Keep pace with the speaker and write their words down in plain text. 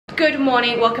Good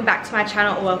morning, welcome back to my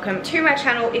channel, welcome to my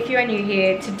channel if you are new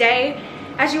here. Today,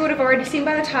 as you would have already seen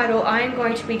by the title, I am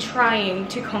going to be trying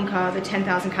to conquer the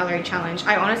 10,000 calorie challenge.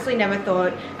 I honestly never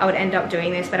thought I would end up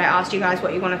doing this, but I asked you guys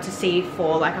what you wanted to see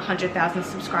for like a 100,000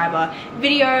 subscriber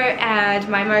video, and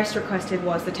my most requested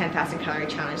was the 10,000 calorie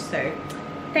challenge. So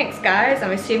thanks guys,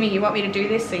 I'm assuming you want me to do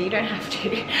this so you don't have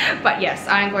to. But yes,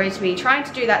 I am going to be trying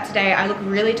to do that today. I look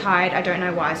really tired, I don't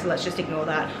know why, so let's just ignore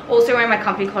that. Also wearing my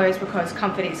comfy clothes because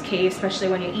comfort is key, especially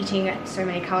when you're eating so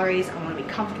many calories. I want to be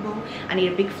comfortable, I need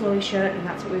a big flowy shirt, and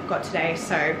that's what we've got today.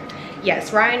 So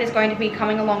yes, Ryan is going to be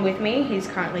coming along with me. He's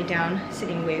currently down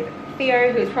sitting with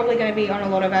Theo, who's probably going to be on a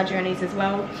lot of our journeys as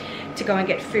well, to go and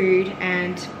get food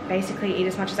and basically eat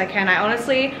as much as I can. I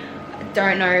honestly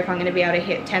don't know if I'm going to be able to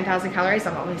hit 10,000 calories.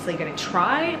 I'm obviously going to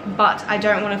try, but I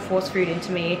don't want to force food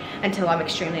into me until I'm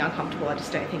extremely uncomfortable. I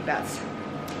just don't think that's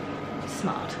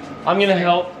smart. I'm going to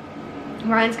help.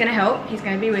 Ryan's going to help. He's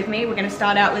going to be with me. We're going to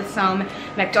start out with some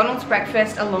McDonald's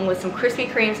breakfast along with some Krispy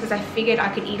Kremes because I figured I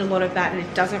could eat a lot of that and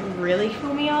it doesn't really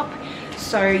fill me up.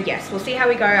 So yes, we'll see how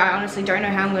we go. I honestly don't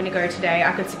know how I'm going to go today.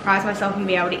 I could surprise myself and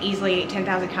be able to easily eat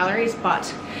 10,000 calories,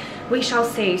 but we shall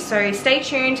see. So stay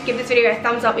tuned, give this video a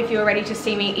thumbs up if you're ready to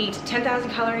see me eat 10,000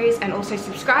 calories, and also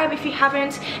subscribe if you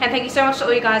haven't. And thank you so much to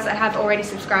all you guys that have already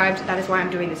subscribed. That is why I'm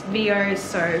doing this video.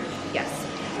 So yes,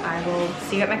 I will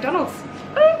see you at McDonald's.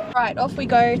 Right, off we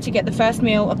go to get the first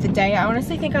meal of the day. I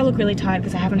honestly think I look really tired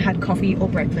because I haven't had coffee or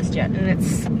breakfast yet, and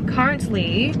it's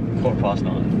currently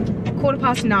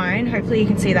 9:15. Hopefully you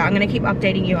can see that. I'm going to keep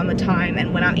updating you on the time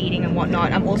and when I'm eating and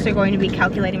whatnot. I'm also going to be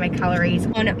calculating my calories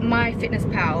on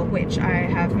MyFitnessPal, which I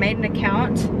have made an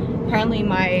account. Apparently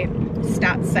my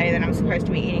stats say that I'm supposed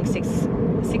to be eating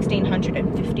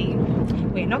 1,650.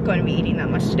 We're not going to be eating that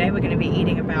much today. We're going to be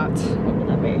eating about, what will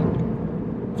that be?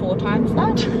 4 times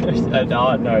that?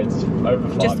 No, it's over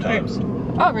 5 times.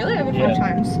 Oh really? Over 5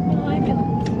 times? Oh, I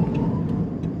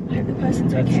hope the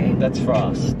person's okay. That's for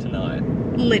us tonight.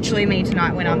 Literally me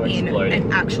tonight when I'm in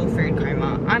an actual food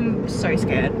coma. I'm so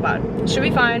scared, but should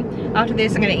be fine. After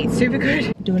this I'm gonna eat super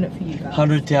good. Doing it for you guys.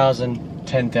 100,000,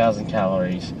 10,000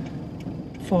 calories.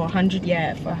 For 100,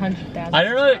 yeah, for 100,000. I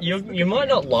don't know, you might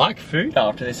not like food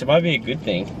after this. It might be a good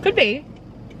thing. Could be.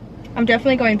 I'm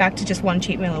definitely going back to just 1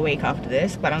 cheat meal a week after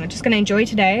this, but I'm just gonna enjoy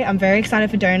today. I'm very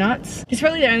excited for donuts. It's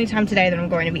probably the only time today that I'm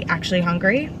going to be actually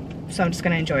hungry, so I'm just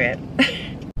gonna enjoy it.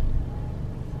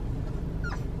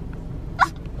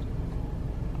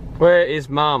 Where is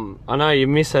Mum? I know you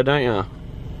miss her, don't you?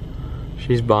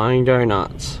 She's buying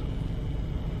donuts.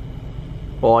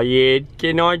 Oh yeah,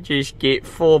 can I just get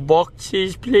 4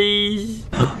 boxes, please?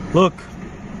 Look,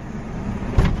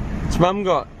 what's Mum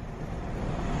got?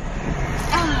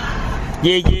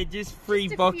 Yeah, just 3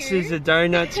 boxes of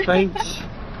donuts, thanks.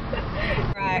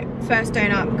 Right, first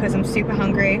donut because I'm super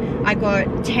hungry. I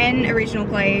got 10 original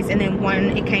glaze and then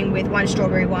it came with 1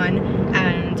 strawberry one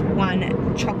and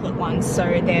 1 chocolate one.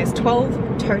 So there's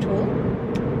 12 total,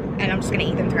 and I'm just gonna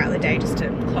eat them throughout the day just to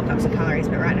clock up some calories.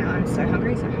 But right now I'm so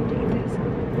hungry, so I have to eat this.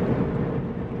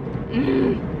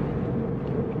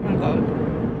 Oh my god.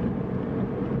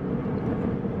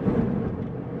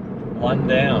 1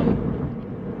 down.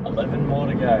 11 more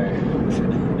to go.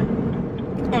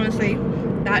 Honestly,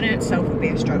 that in itself would be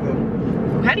a struggle.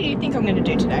 How do you think I'm going to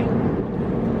do today?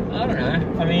 I don't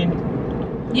know. I mean,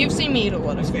 you've seen me eat a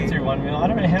lot of food. Through 1 meal. I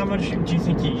don't know, how much do you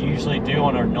think you usually do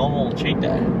on a normal cheat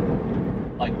day?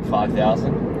 Like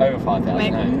 5,000? Over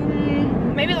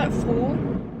 5,000, maybe like 4.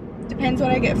 Depends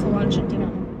what I get for lunch and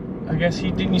dinner. I guess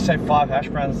didn't you say 5 hash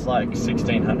browns is like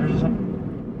 1,600 or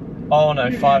something? Oh no,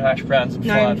 5 hash browns and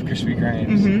 5 Krispy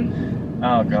Kremes.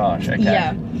 Oh gosh, okay.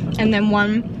 Yeah, and then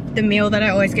the meal that I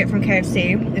always get from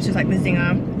KFC, it's just like the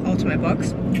Zinger Ultimate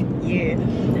Box. Yeah,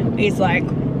 is like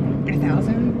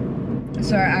 1,000.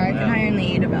 So I reckon I only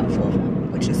eat about 4,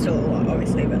 which is still a lot,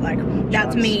 obviously, but like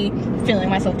that's me filling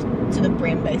myself to the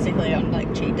brim basically on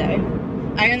like cheat day.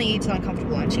 I only eat till I'm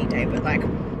comfortable on cheat day, but like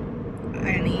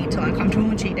I only eat till I'm comfortable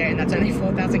on cheat day, and that's only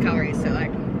 4,000 calories. So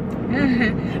like.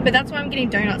 But that's why I'm getting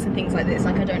donuts and things like this.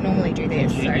 Like I don't normally do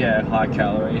this. So. Yeah, high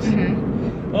calories.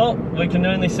 Well, we can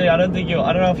only see. I don't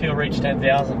know if you'll reach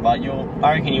 10,000, but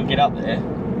I reckon you'll get up there.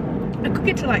 I could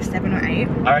get to like 7 or 8.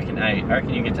 I reckon 8. I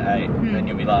reckon you get to 8, and then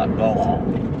you'll be like, oh. Oh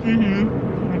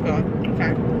my god.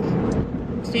 Okay.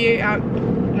 See you at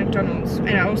McDonald's,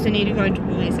 and I also need to go into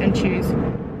Woolies and choose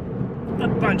a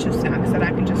bunch of snacks that I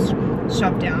can just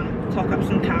shove down, clock up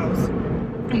some cows.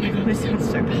 Oh my god, this sounds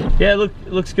so bad. Yeah,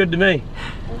 looks good to me.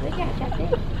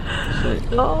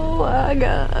 Oh my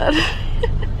god.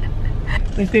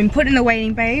 We've been put in the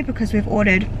waiting bay because we've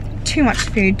ordered too much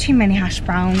food, too many hash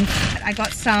browns. I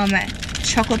got some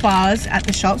chocolate bars at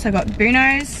the shops. I got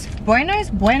Buenos? I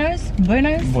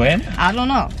don't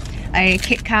know. A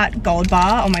Kit Kat gold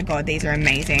bar. Oh my god, these are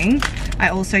amazing. I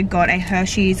also got a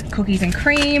Hershey's cookies and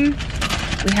cream.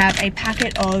 We have a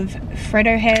packet of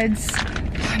Freddo heads.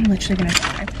 I'm literally gonna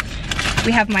die.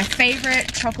 We have my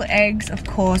favorite chocolate eggs. Of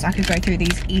course, I could go through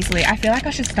these easily. I feel like I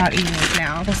should start eating these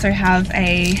now. Also have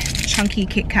a chunky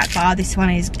Kit Kat bar. This one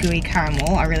is gooey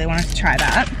caramel. I really wanted to try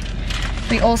that.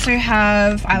 We also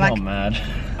have, mad.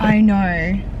 I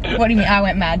know. What do you mean? I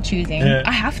went mad choosing. Yeah.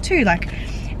 I have to, like.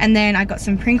 And then I got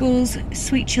some Pringles,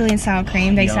 sweet chili and sour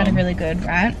cream. They sounded really good,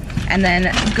 right? And then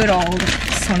good old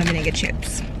salt and vinegar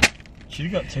chips.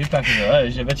 Should've got 2 packets of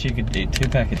those. I bet you could eat 2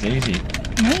 packets easy.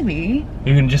 Maybe.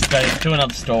 We can just do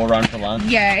another store run for lunch.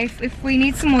 Yeah, if we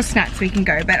need some more snacks, we can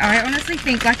go. But I honestly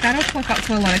think like that'll clock up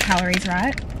to a lot of calories,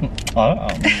 right?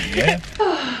 Yeah.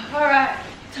 Alright,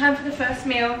 time for the first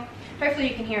meal. Hopefully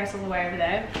you can hear us all the way over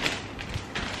there.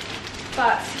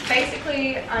 But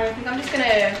basically, I think I'm just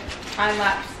gonna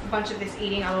time-lapse a bunch of this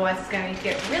eating, otherwise it's going to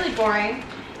get really boring.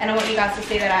 And I want you guys to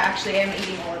see that I actually am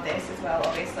eating all of this as well,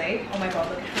 obviously. Oh my god,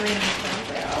 look at how many pounds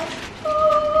there are.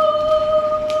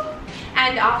 Oh.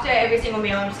 And after every single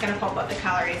meal, I'm just going to pop up the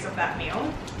calories of that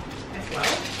meal as well,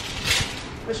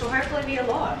 which will hopefully be a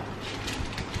lot.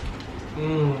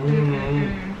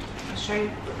 I'll show you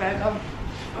the burger.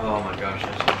 Oh my gosh,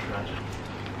 that's so tragic.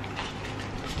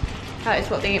 That is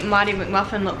what the Mighty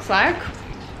McMuffin looks like.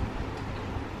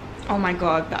 Oh my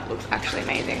god, that looks actually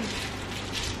amazing.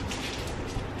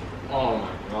 Oh my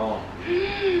god.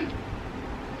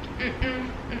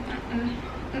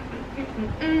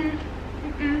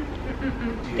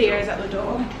 Theo's at the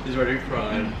door. He's already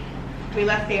crying. We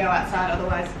left Theo outside,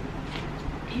 otherwise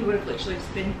he would have literally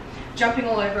just been jumping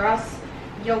all over us,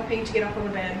 yelping to get up on the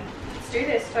bed. Let's do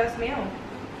this first meal.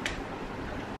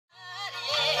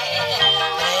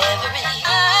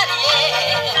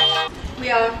 We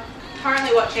are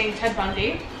currently watching Ted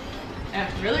Bundy. And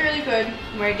it's really, really good.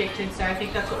 We're addicted, so I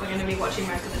think that's what we're going to be watching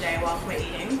most of the day while we're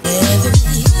eating.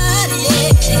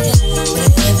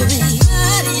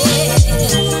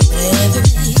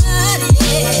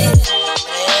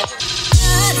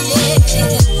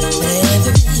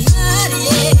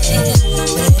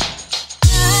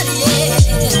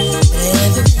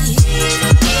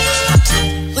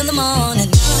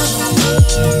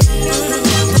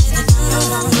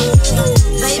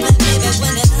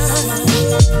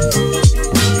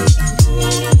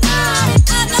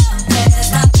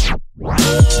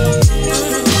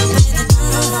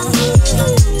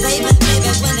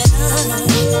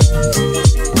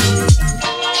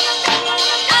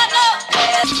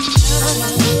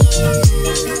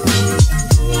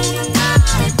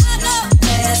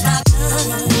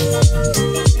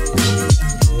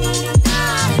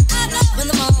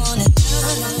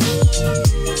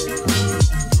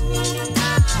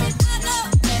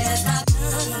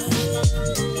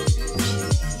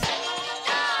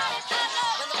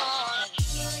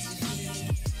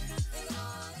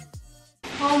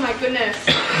 Oh my goodness.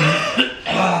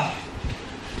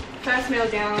 First meal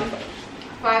down,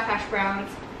 5 hash browns,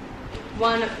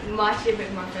 1 Mighty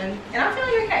McMuffin, and I'm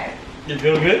feeling okay. You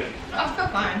feel good? I feel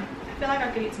fine. I feel like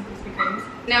I could eat some Krispy Kremes.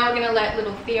 Now we're gonna let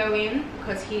little Theo in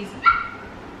because he's,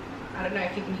 I don't know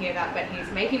if you can hear that, but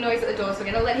he's making noise at the door, so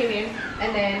we're gonna let him in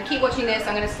and then keep watching this.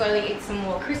 I'm gonna slowly eat some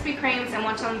more Krispy Kremes, and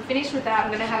once I'm finished with that,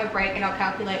 I'm gonna have a break and I'll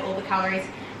calculate all the calories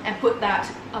and put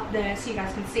that up there so you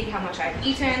guys can see how much I've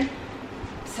eaten.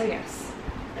 So yes,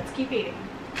 let's keep eating.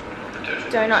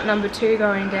 Donut number 2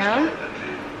 going down.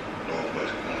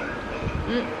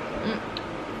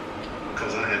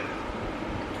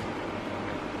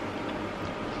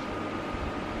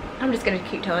 I'm just going to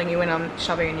keep telling you when I'm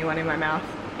shoving a new one in my mouth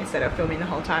instead of filming the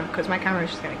whole time because my camera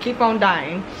is just going to keep on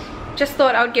dying. Just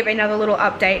thought I would give another little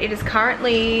update. It is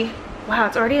currently, wow,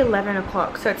 it's already 11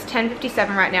 o'clock, so it's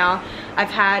 10:57 right now. I've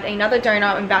had another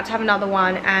donut, I'm about to have another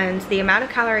one, and the amount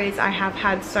of calories I have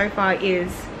had so far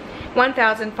is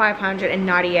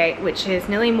 1,598, which is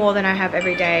nearly more than I have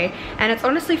every day, and it's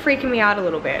honestly freaking me out a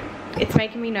little bit. It's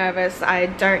making me nervous. I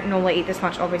don't normally eat this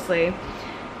much, obviously,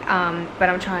 but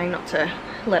I'm trying not to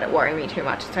let it worry me too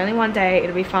much. It's only one day,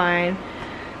 it'll be fine.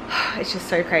 It's just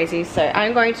so crazy. So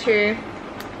I'm going to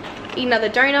eat another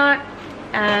donut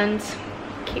and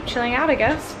keep chilling out, I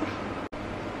guess.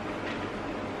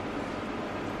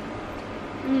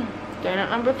 Donut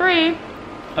number 3.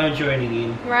 I'm joining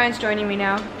in. Ryan's joining me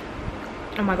now.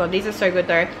 Oh my god, these are so good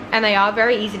though. And they are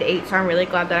very easy to eat, so I'm really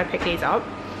glad that I picked these up.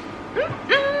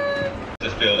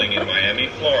 This building in Miami,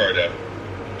 Florida,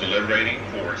 deliberating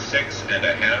for 6.5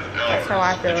 hours. That's how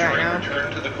I feel right now.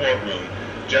 Return to the courtroom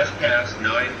just past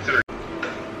 9:30.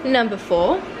 Number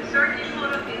 4. The circuit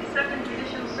photo is second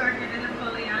traditional circuit in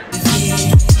Napoleon.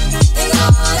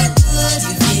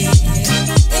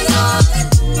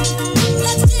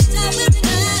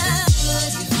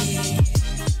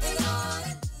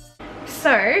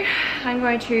 So, I'm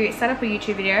going to set up a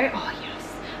YouTube video. Oh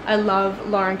yes, I love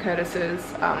Lauren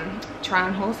Curtis's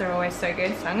try-on hauls. They're always so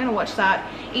good. So I'm going to watch that,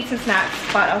 eat some snacks,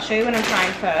 but I'll show you what I'm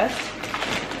trying first.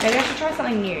 Maybe I should try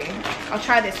something new. I'll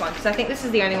try this one because I think this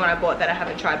is the only one I bought that I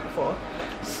haven't tried before.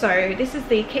 So this is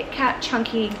the Kit Kat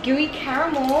Chunky Gooey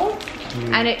Caramel,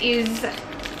 and it is,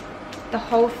 the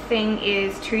whole thing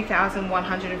is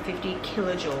 2,150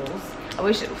 kilojoules. I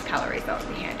wish it was calories, that would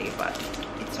be handy, but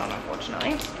it's not,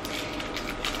 unfortunately.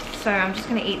 So I'm just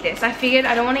gonna eat this. I figured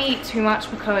I don't want to eat too much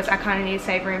because I kind of need to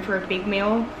save room for a big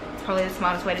meal. It's probably the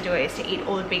smartest way to do it is to eat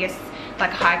all the biggest,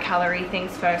 like high calorie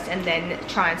things first, and then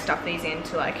try and stuff these in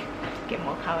to like get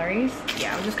more calories.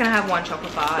 Yeah, I'm just gonna have one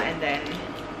chocolate bar and then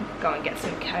go and get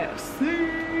some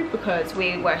KFC because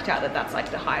we worked out that that's like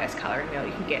the highest calorie meal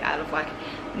you can get out of like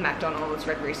McDonald's,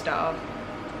 Red Rooster.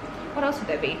 What else would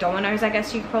there be? Domino's, I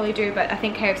guess you could probably do, but I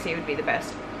think KFC would be the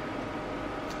best.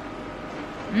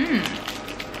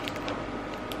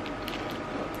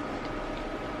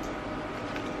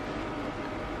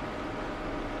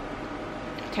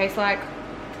 Tastes like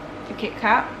a Kit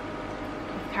Kat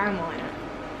with caramel in it.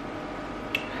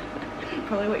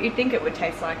 Probably what you'd think it would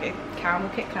taste like, a caramel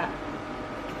Kit Kat.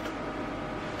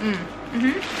 Oh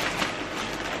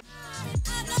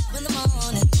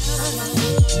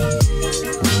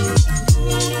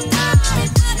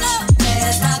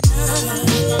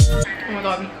my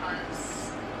god.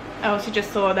 I also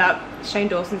just saw that Shane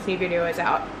Dawson's new video is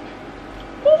out.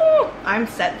 Woo! I'm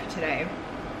set for today.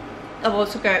 I've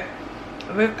also got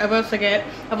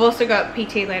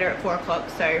PT later at 4 o'clock,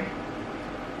 so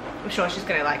I'm sure she's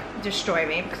gonna like destroy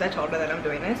me because I told her that I'm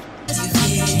doing this.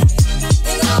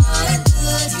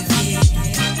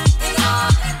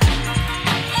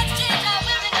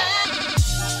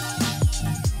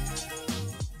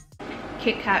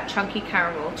 Kit Kat Chunky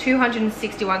Caramel,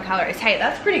 261 calories. Hey,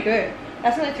 that's pretty good.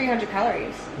 That's only 300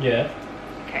 calories. Yeah.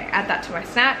 Okay, add that to my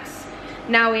snacks.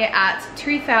 Now we're at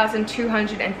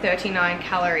 2,239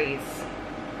 calories.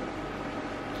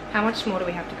 How much more do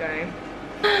we have to go?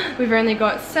 We've only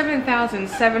got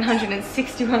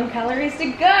 7,761 calories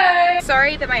to go.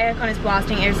 Sorry that my aircon is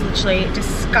blasting. It is literally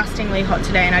disgustingly hot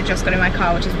today and I just got in my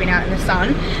car, which has been out in the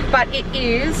sun. But it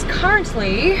is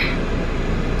currently,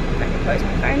 if I can close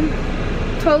my phone,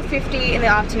 12:50 in the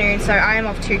afternoon. So I am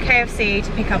off to KFC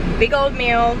to pick up a big old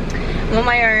meal. I'm on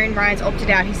my own. Ryan's opted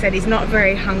out. He said he's not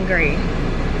very hungry.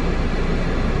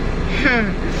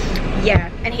 Yeah,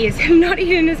 and he is not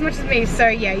eating as much as me, so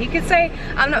yeah, you could say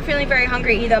I'm not feeling very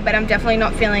hungry either, but I'm definitely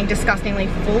not feeling disgustingly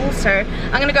full. So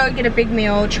I'm gonna go and get a big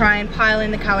meal, try and pile in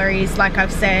the calories like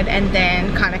I've said, and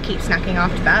then kind of keep snacking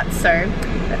after that. So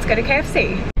let's go to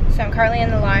KFC. So I'm currently in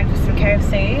the line for some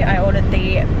KFC. I ordered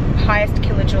the highest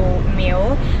kilojoule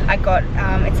meal. I got,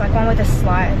 it's like one with a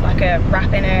slide, like a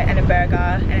wrap in it and a burger,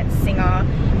 and it's Singer,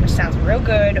 which sounds real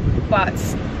good, but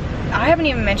I haven't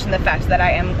even mentioned the fact that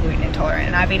I am gluten intolerant,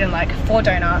 and I've eaten like 4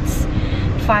 donuts,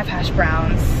 5 hash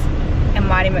browns, a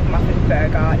Mighty McMuffin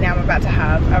burger. Now I'm about to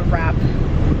have a wrap,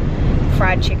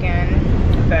 fried chicken,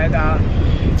 burger.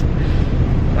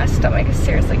 My stomach is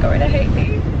seriously going to hate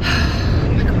me.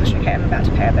 Oh my gosh, okay, I'm about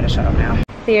to pay. I better shut up now.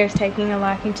 Theo's taking a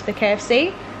liking to the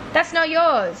KFC. That's not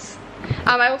yours.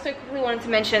 I also quickly wanted to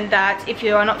mention that if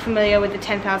you are not familiar with the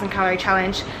 10,000 calorie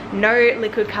challenge, no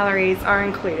liquid calories are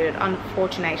included,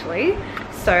 unfortunately.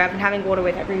 So I've been having water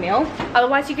with every meal.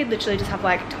 Otherwise you could literally just have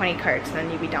like 20 Cokes and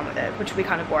then you'd be done with it, which would be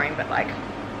kind of boring, but like,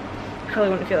 probably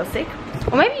wouldn't feel as sick.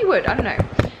 Or maybe you would, I don't know.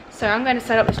 So I'm going to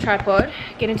set up this tripod,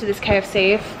 get into this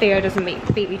KFC if Theo doesn't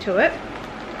beat me to it.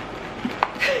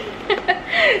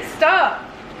 Stop!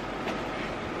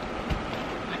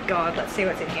 Oh my god, let's see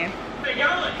what's in here.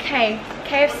 Okay,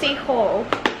 KFC haul.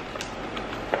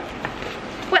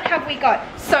 What have we got?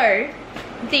 So,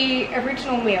 the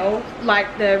original meal, like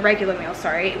the regular meal,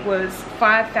 sorry, was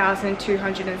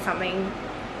 5,200 and something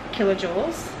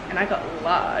kilojoules, and I got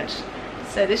large.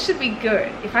 So this should be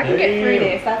good. If I can get through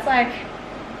this, that's like,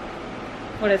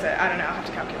 what is it? I don't know, I'll have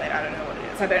to calculate. I don't know what it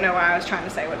is. I don't know why I was trying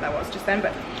to say what that was just then,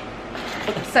 but.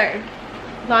 So,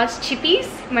 large chippies,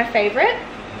 my favorite.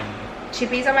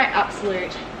 Chippies are my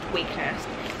absolute weakness.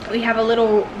 We have a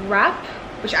little wrap,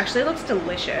 which actually looks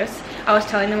delicious. I was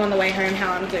telling them on the way home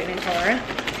how I'm gluten intolerant.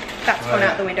 That's gone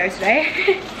out the window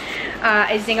today.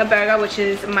 A Zinger burger, which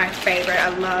is my favorite. I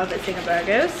love Zinger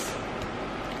burgers.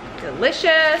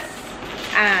 Delicious.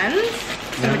 And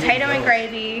some potato and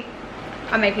gravy.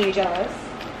 I'm making you jealous.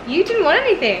 You didn't want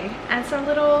anything. And some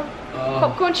little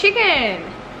popcorn chicken.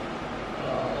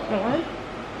 Want one?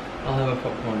 I'll have a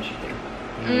popcorn chicken.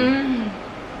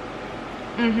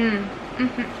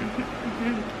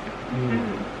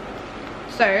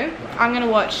 So, I'm gonna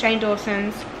watch Shane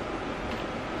Dawson's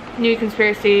new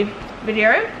conspiracy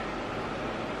video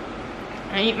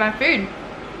and eat my food.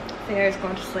 Theo's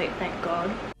gone to sleep, thank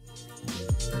God.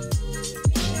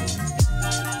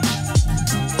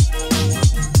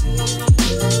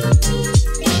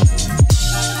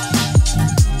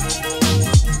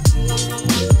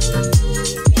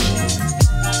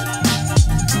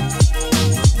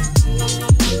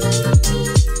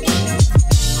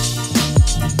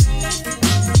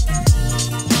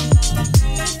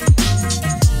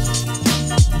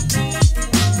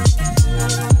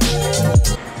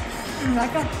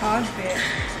 Like a hard bit.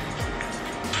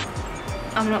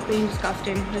 I'm not being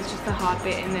disgusting, there's just a hard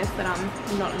bit in this that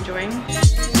I'm not enjoying.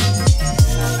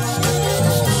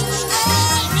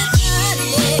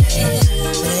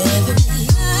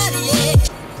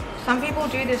 Some people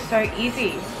do this so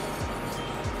easy,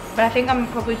 but I think I'm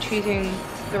probably choosing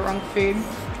the wrong food.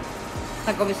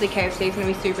 Like obviously KFC is gonna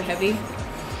be super heavy.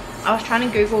 I was trying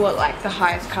to Google what like the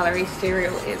highest calorie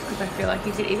cereal is because I feel like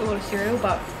you could eat a lot of cereal,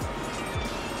 but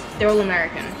they're all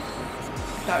American,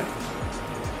 so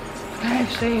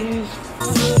KFC it is.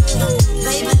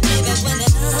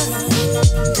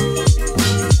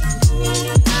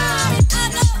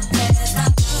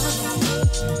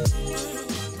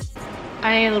 I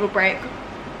need a little break.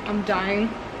 I'm dying.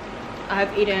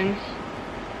 I've eaten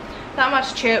that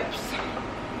much chips,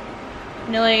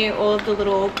 nearly all of the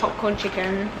little popcorn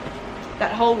chicken,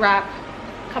 that whole wrap,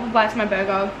 a couple bites of my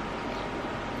burger.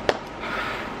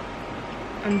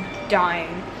 I'm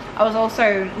dying. I was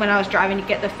also, when I was driving to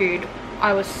get the food,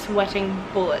 I was sweating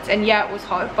bullets. And yeah, it was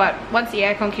hot, but once the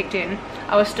aircon kicked in,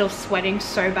 I was still sweating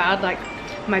so bad, like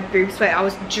my boob sweat, I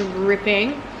was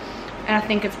dripping. And I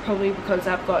think it's probably because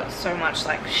I've got so much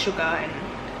like sugar and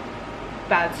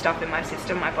bad stuff in my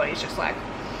system. My body's just like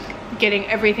getting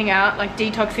everything out, like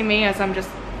detoxing me as I'm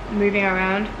just moving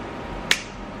around.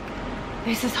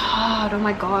 This is hard, oh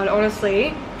my God,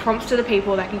 honestly. Prompts to the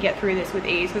people that can get through this with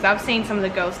ease, because I've seen some of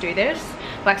the girls do this,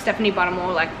 like Stephanie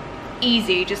Buttermore, like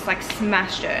easy, just like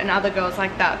smashed it, and other girls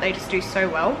like that, they just do so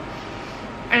well.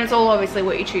 And it's all obviously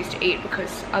what you choose to eat,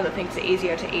 because other things are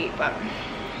easier to eat, but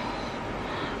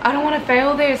I don't want to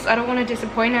fail this. I don't want to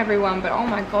disappoint everyone, but oh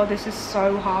my God, this is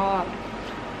so hard.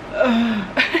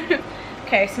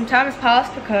 Okay, some time has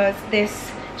passed because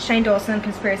this Shane Dawson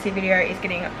conspiracy video is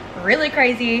getting really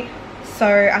crazy. So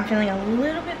I'm feeling a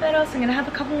little bit better, so I'm gonna have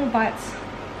a couple more bites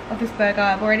of this burger.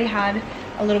 I've already had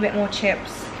a little bit more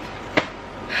chips.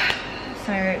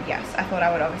 So yes, I thought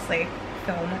I would obviously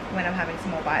film when I'm having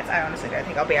some more bites. I honestly don't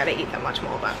think I'll be able to eat that much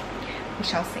more, but we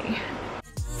shall see.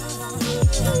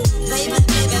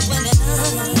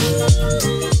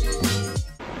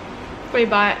 3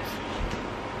 bites.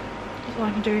 That's all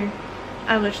I can do.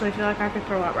 I literally feel like I could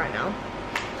throw up right now.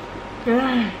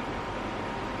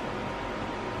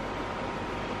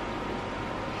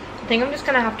 I think I'm just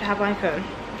gonna have to have like a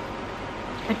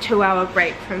 2-hour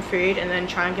break from food and then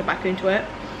try and get back into it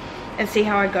and see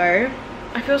how I go.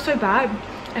 I feel so bad.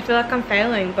 I feel like I'm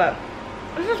failing, but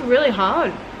this is really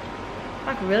hard.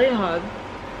 Like really hard.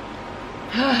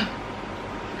 I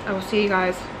will see you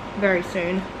guys very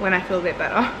soon when I feel a bit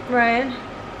better. Ryan?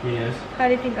 Yes? How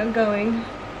do you think I'm going?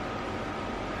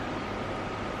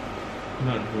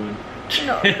 Not good.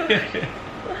 Not good.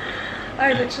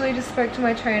 I literally just spoke to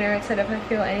my trainer and said if I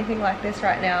feel anything like this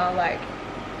right now, like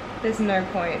there's no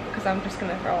point because I'm just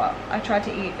gonna throw up. I tried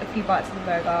to eat a few bites of the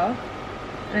burger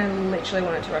and I literally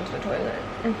wanted to run to the toilet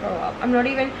and throw up. I'm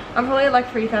probably at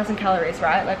like 3,000 calories,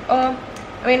 right? Like, oh,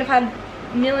 I mean, I've had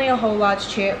nearly a whole large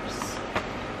chips.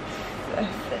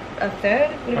 A third?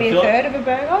 Would it be a third of a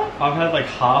burger? I've had like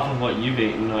half of what you've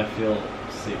eaten and I feel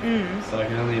sick. So I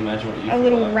can only imagine what you feel. A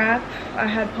little wrap. I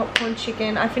had popcorn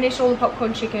chicken. I finished all the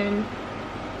popcorn chicken.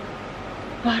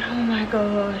 But oh my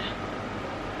God.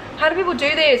 How do people do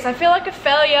this? I feel like a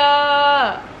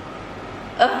failure.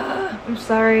 Ugh, I'm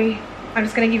sorry. I'm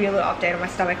just gonna give you a little update on my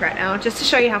stomach right now just to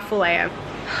show you how full I am.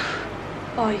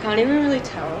 Oh, you can't even really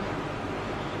tell.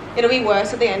 It'll be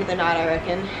worse at the end of the night, I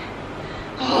reckon.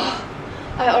 Oh,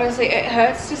 I honestly, it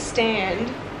hurts to stand.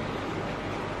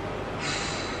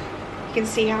 You can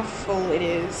see how full it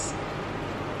is.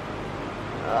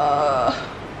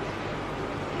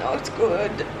 No, it's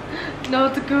good. No,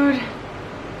 it's good.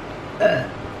 That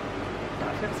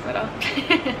feels better.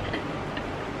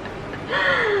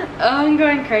 Oh, I'm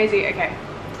going crazy. Okay.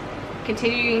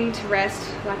 Continuing to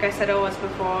rest, like I said I was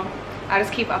before. I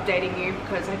just keep updating you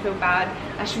because I feel bad.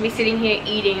 I should be sitting here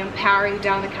eating and powering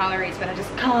down the calories, but I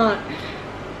just can't.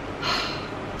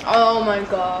 Oh my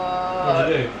god. What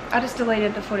did you do? I just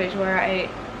deleted the footage where I ate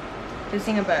the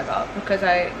Zinger burger because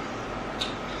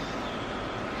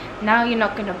now you're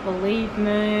not gonna believe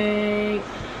me.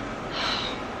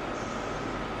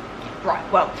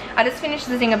 Right, well, I just finished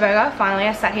the Zinger burger. Finally,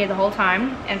 I sat here the whole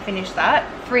time and finished that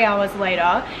 3 hours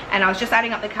later, and I was just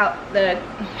adding up oh my god,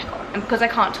 and because I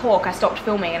can't talk, I stopped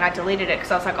filming and I deleted it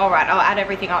because I was like, alright, I'll add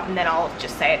everything up and then I'll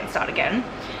just say it and start again.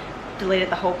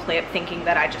 Deleted the whole clip thinking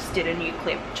that I just did a new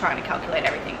clip trying to calculate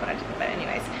everything, but I didn't. But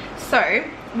anyways, so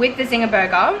with the Zinger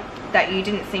burger that you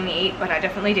didn't see me eat, but I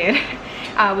definitely did,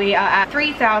 we are at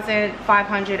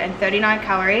 3,539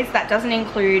 calories. That doesn't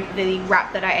include the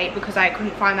wrap that I ate because I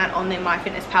couldn't find that on the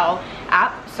MyFitnessPal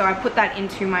app, so I put that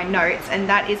into my notes, and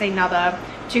that is another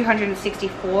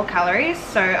 264 calories.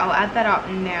 So I'll add that up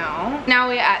now. Now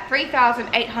we're at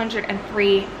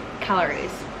 3,803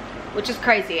 calories, which is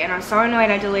crazy, and I'm so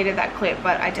annoyed I deleted that clip,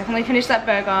 but I definitely finished that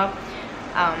burger.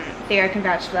 Theo can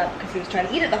vouch for that because he was trying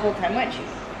to eat it the whole time, weren't you?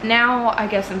 Now I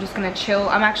guess I'm just gonna chill.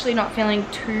 I'm actually not feeling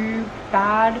too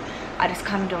bad. I just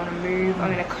kind of don't want to move.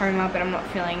 I'm in a coma, but I'm not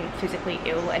feeling physically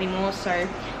ill anymore, so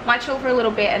might chill for a little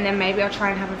bit, and then maybe I'll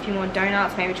try and have a few more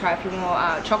donuts, maybe try a few more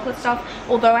chocolate stuff,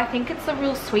 although I think it's the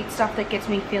real sweet stuff that gets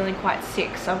me feeling quite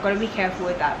sick, so I've got to be careful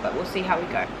with that, but we'll see how we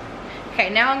go. Okay,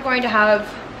 now I'm going to have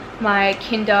my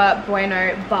Kinder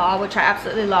Bueno bar, which I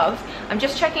absolutely love. I'm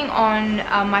just checking on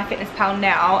MyFitnessPal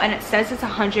now, and it says it's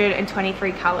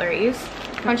 123 calories.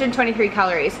 123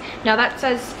 calories. Now that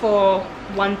says for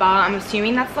one bar. I'm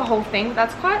assuming that's the whole thing, but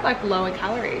that's quite like lower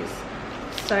calories.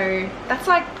 So that's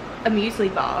like a muesli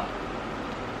bar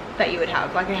that you would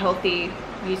have, like a healthy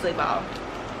muesli bar.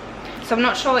 So I'm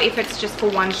not sure if it's just for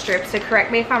one strip, so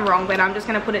correct me if I'm wrong, but I'm just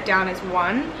going to put it down as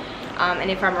one. And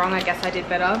if I'm wrong, I guess I did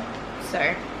better.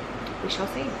 So we shall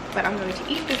see. But I'm going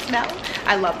to eat this now.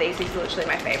 I love these. These are literally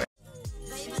my favorite.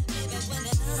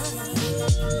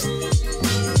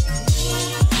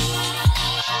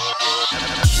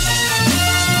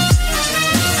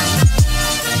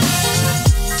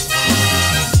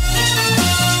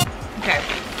 Okay,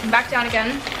 I'm back down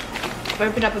again. I've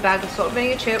opened up a bag of salt and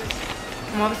vinegar chips.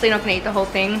 I'm obviously not going to eat the whole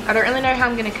thing. I don't really know how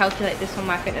I'm going to calculate this on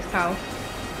MyFitnessPal.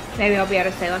 Maybe I'll be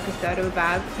able to say like a third of a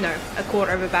bag. No, a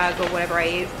quarter of a bag or whatever I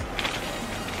eat.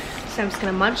 So I'm just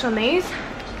going to munch on these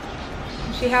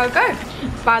and see how it goes.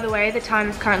 By the way, the time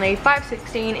is currently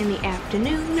 5:16 in the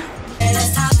afternoon.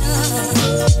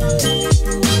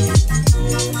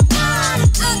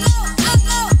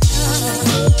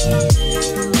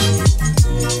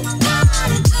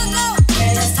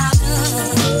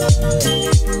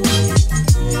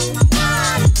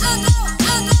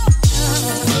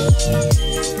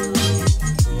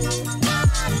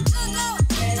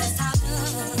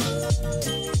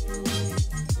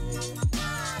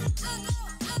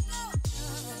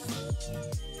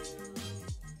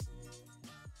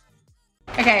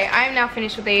 Okay, I am now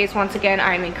finished with these. Once again,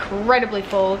 I am incredibly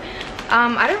full.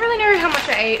 I don't really know how much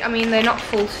I ate. I mean, they're not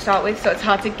full to start with, so it's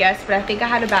hard to guess, but I think I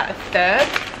had about a third.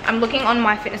 I'm looking on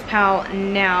MyFitnessPal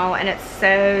now, and it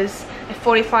says a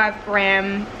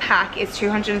 45-gram pack is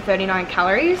 239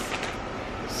 calories.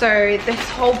 So this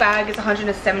whole bag is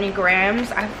 170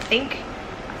 grams. I think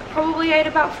I probably ate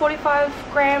about 45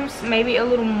 grams, maybe a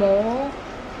little more.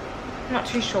 I'm not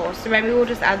too sure, so maybe we'll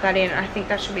just add that in. I think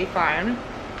that should be fine.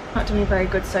 Not doing very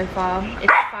good so far.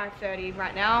 It's 5:30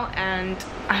 right now and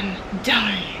I'm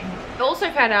dying. I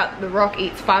also found out The Rock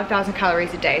eats 5,000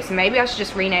 calories a day, so maybe I should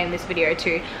just rename this video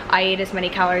to I eat as many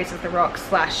calories as The Rock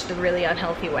 / the really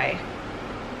unhealthy way.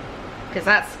 Because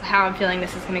that's how I'm feeling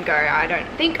this is going to go. I don't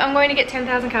think I'm going to get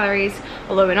 10,000 calories,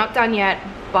 although we're not done yet,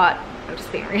 but I'm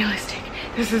just being realistic.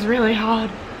 This is really hard.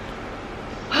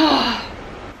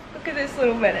 Look at this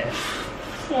little menace.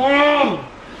 Oh.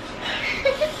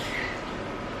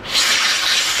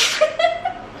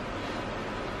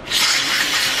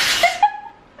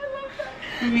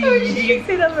 Oh, you can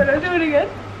see that better. Do it again.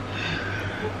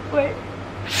 Wait.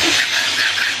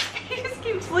 He just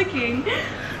keeps licking.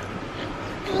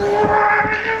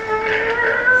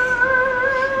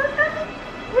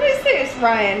 What is this,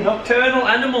 Ryan? Nocturnal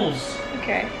animals.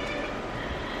 Okay.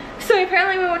 So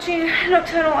apparently we're watching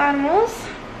Nocturnal Animals.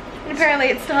 And apparently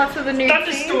it starts with a new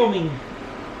Thunderstorming.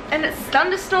 And it's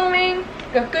thunderstorming.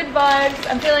 Got good vibes.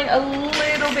 I'm feeling a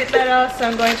little bit better, so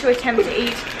I'm going to attempt to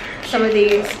eat some of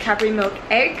these Cadbury milk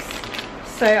eggs.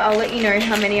 So I'll let you know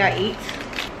how many I eat.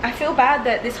 I feel bad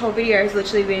that this whole video has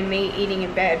literally been me eating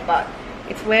in bed, but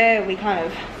it's where we kind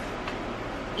of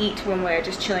eat when we're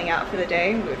just chilling out for the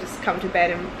day. We'll just come to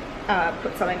bed and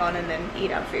put something on and then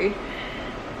eat our food.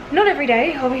 Not every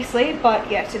day, obviously,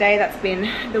 but yeah, today that's been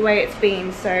the way it's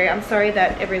been. So I'm sorry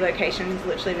that every location has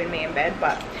literally been me in bed,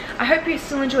 but I hope you're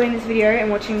still enjoying this video and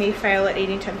watching me fail at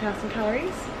eating 10,000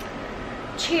 calories.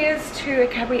 Cheers to a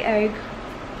Cadbury egg.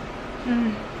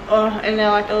 Oh, and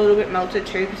they're like a little bit melted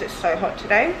too because it's so hot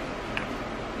today.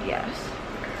 Yes.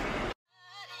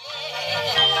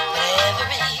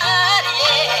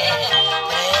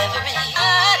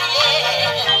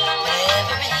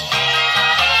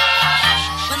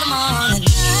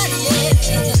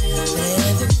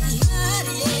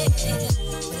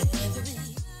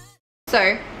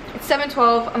 So it's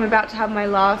 7:12. I'm about to have my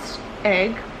last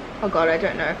egg. Oh god, I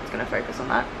don't know if it's gonna focus on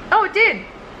that. Oh, it did.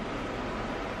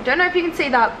 I don't know if you can see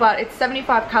that, but it's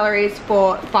 75 calories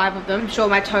for 5 of them. I'm sure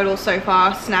my total so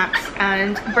far, snacks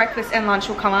and breakfast and lunch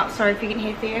will come up. Sorry if you can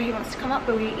hear Theo, he wants to come up,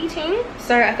 but we're eating.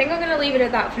 So I think I'm gonna leave it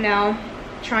at that for now.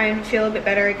 Try and feel a bit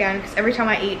better again, because every time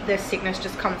I eat, the sickness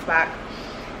just comes back.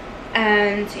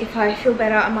 And if I feel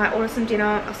better, I might order some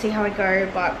dinner. I'll see how I go,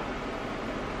 but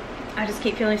I just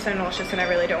keep feeling so nauseous and I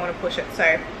really don't want to push it, so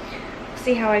we'll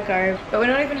see how I go. But we're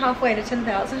not even halfway to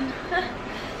 10,000.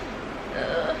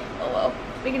 Oh well.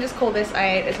 We can just call this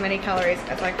I ate as many calories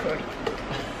as I could.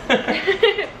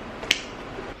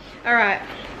 Alright,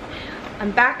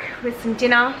 I'm back with some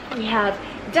dinner. We have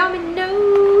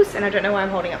Domino's, and I don't know why I'm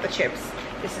holding up the chips.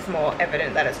 This is more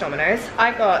evident that it's Domino's.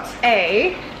 I got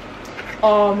a,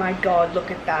 oh my god, look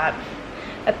at that.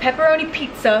 A pepperoni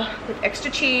pizza with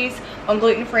extra cheese on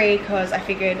gluten-free, because I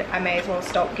figured I may as well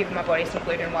stop giving my body some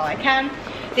gluten while I can.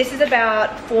 This is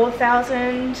about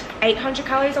 4,800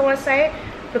 calories, I want to say,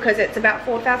 because it's about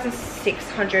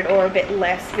 4,600 or a bit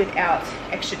less without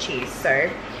extra cheese. So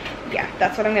yeah,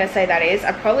 that's what I'm going to say that is.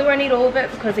 I probably won't eat all of it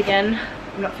because again,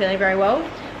 I'm not feeling very well.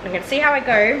 I'm going to see how I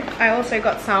go. I also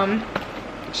got some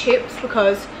chips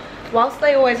because whilst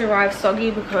they always arrive soggy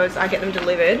because I get them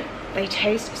delivered, they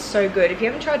taste so good. If you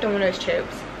haven't tried Domino's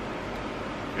chips,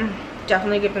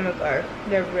 definitely give them a go.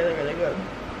 They're really, really good.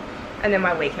 And they're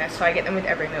my weakness, so I get them with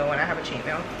every meal when I have a cheat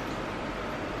meal.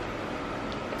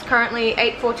 It's currently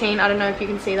 8:14. I don't know if you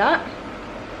can see that.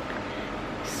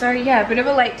 So yeah, a bit of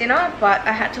a late dinner, but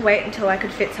I had to wait until I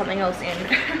could fit something else in.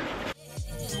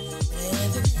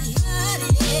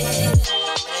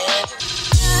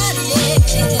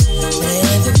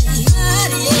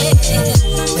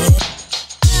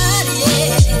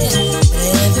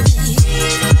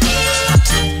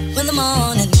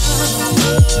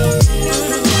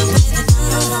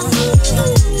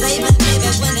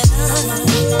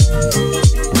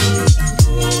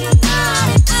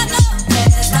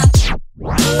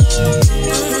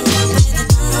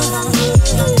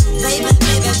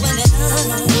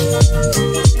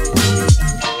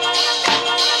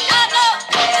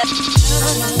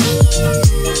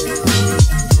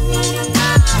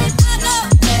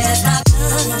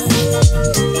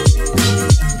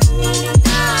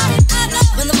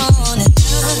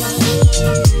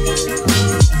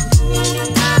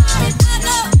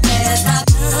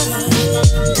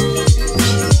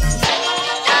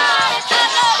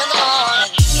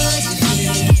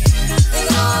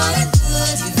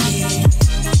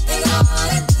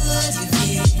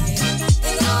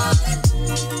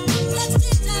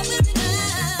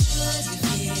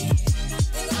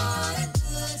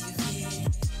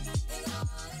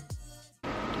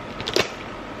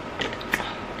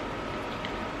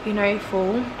 You know you're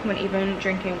full when even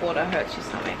drinking water hurts your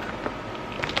stomach.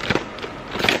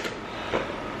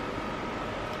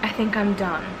 I think I'm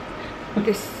done.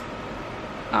 This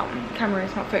camera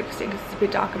is not focusing because it's a bit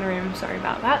dark in the room. Sorry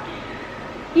about that.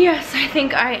 Yes, I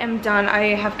think I am done.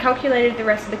 I have calculated the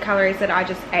rest of the calories that I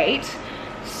just ate.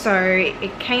 So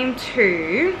it came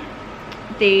to,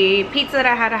 the pizza that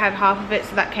I had half of it,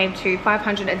 so that came to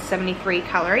 573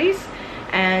 calories.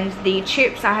 And the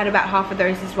chips, I had about half of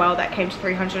those as well, that came to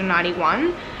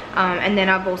 391. And then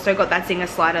I've also got that Zinger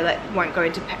slider that won't go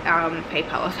into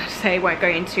PayPal, as I say, won't go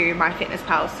into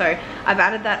MyFitnessPal. So I've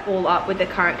added that all up with the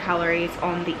current calories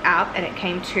on the app, and it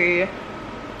came to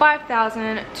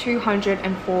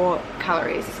 5,204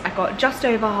 calories. I got just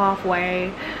over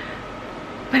halfway,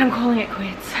 but I'm calling it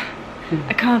quits.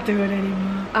 I can't do it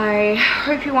anymore. I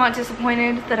hope you aren't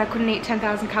disappointed that I couldn't eat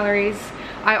 10,000 calories.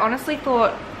 I honestly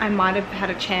thought I might have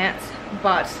had a chance,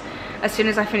 but as soon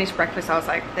as I finished breakfast, I was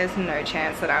like, there's no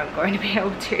chance that I'm going to be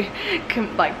able to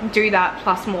like do that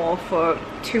plus more for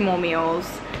 2 more meals.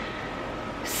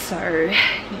 So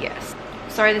yes,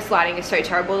 sorry this lighting is so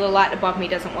terrible. The light above me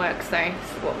doesn't work, so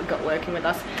this is what we've got working with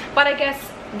us. But I guess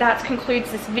that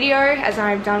concludes this video, as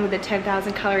I'm done with the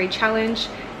 10,000 calorie challenge.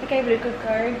 I gave it a good go.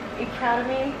 Are you proud of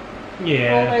me?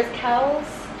 Yeah. All those calories.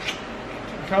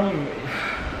 Probably.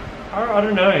 I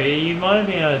don't know. You might have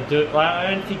been able to do it. Like,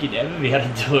 I don't think you'd ever be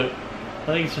able to do it. I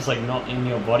think it's just like not in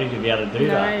your body to be able to do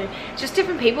that. No, just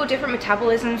different people, different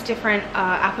metabolisms, different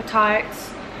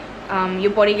appetites.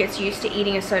 Your body gets used to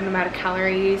eating a certain amount of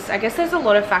calories. I guess there's a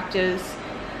lot of factors.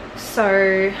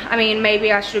 So, I mean,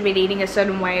 maybe I should have been eating a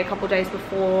certain way a couple days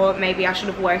before. Maybe I should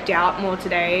have worked out more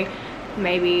today.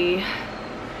 Maybe...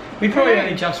 We probably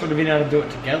only just would have been able to do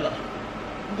it together.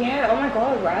 Yeah, oh my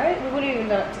god, right? We wouldn't even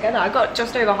done it together. I got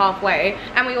just over halfway.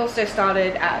 And we also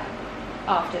started at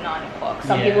after 9 o'clock.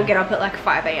 Some people get up at like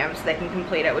 5 AM so they can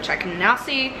complete it, which I can now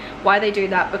see why they do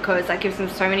that, because that gives them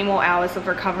so many more hours of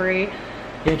recovery.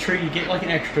 Yeah, true. You get like an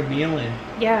extra meal in.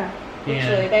 Yeah,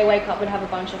 literally. They wake up and have a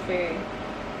bunch of food.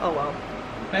 Oh well.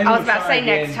 Maybe I was about to say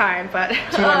again. next time, but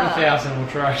 200,000 we'll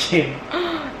try again.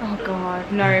 Oh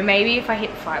god, no, maybe if I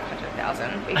hit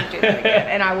 500,000 we can do this again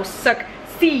and I will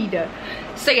succeed.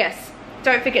 So yes,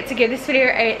 don't forget to give this video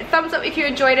a thumbs up if you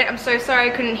enjoyed it. I'm so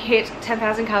sorry I couldn't hit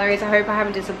 10,000 calories. I hope I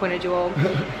haven't disappointed you all.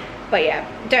 But yeah,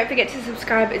 don't forget to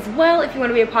subscribe as well if you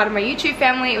want to be a part of my YouTube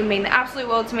family. It would mean the absolute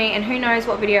world to me, and who knows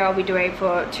what video I'll be doing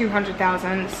for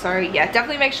 200,000. So yeah,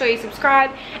 definitely make sure you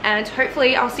subscribe, and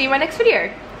hopefully I'll see you in my next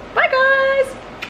video. Bye guys!